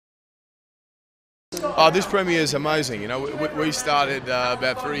Oh, this premiere is amazing. You know, we started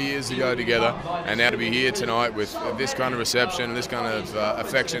about 3 years ago together, and now to be here tonight with this kind of reception, this kind of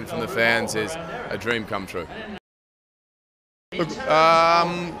affection from the fans is a dream come true. Look,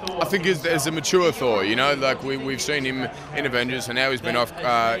 I think as a mature Thor, you know, like we've seen him in Avengers, and now he's been off,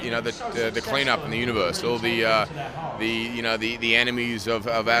 you know, the cleanup in the universe. All the enemies of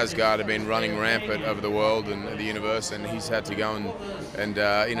Asgard have been running rampant over the world and the universe, and he's had to go and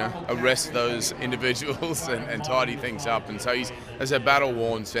you know, arrest those individuals and tidy things up. And so there's a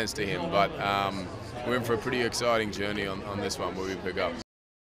battle-worn sense to him, but we're in for a pretty exciting journey on this one where we pick up.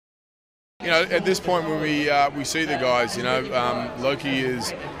 You know, at this point when we see the guys, you know, Loki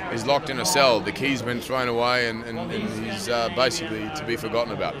is locked in a cell. The key's been thrown away, and he's basically to be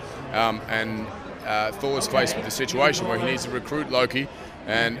forgotten about. And Thor's faced with the situation where he needs to recruit Loki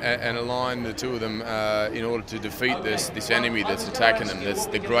and align the two of them in order to defeat this enemy that's attacking them. That's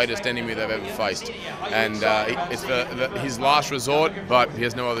the greatest enemy they've ever faced, and it's his last resort, but he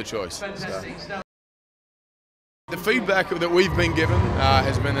has no other choice. So. The feedback that we've been given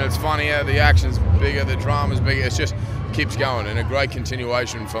has been that it's funnier, the action's bigger, the drama's bigger. It just keeps going, and a great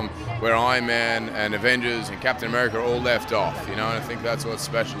continuation from where Iron Man and Avengers and Captain America all left off. You know, and I think that's what's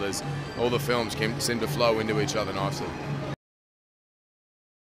special is all the films seem to flow into each other nicely.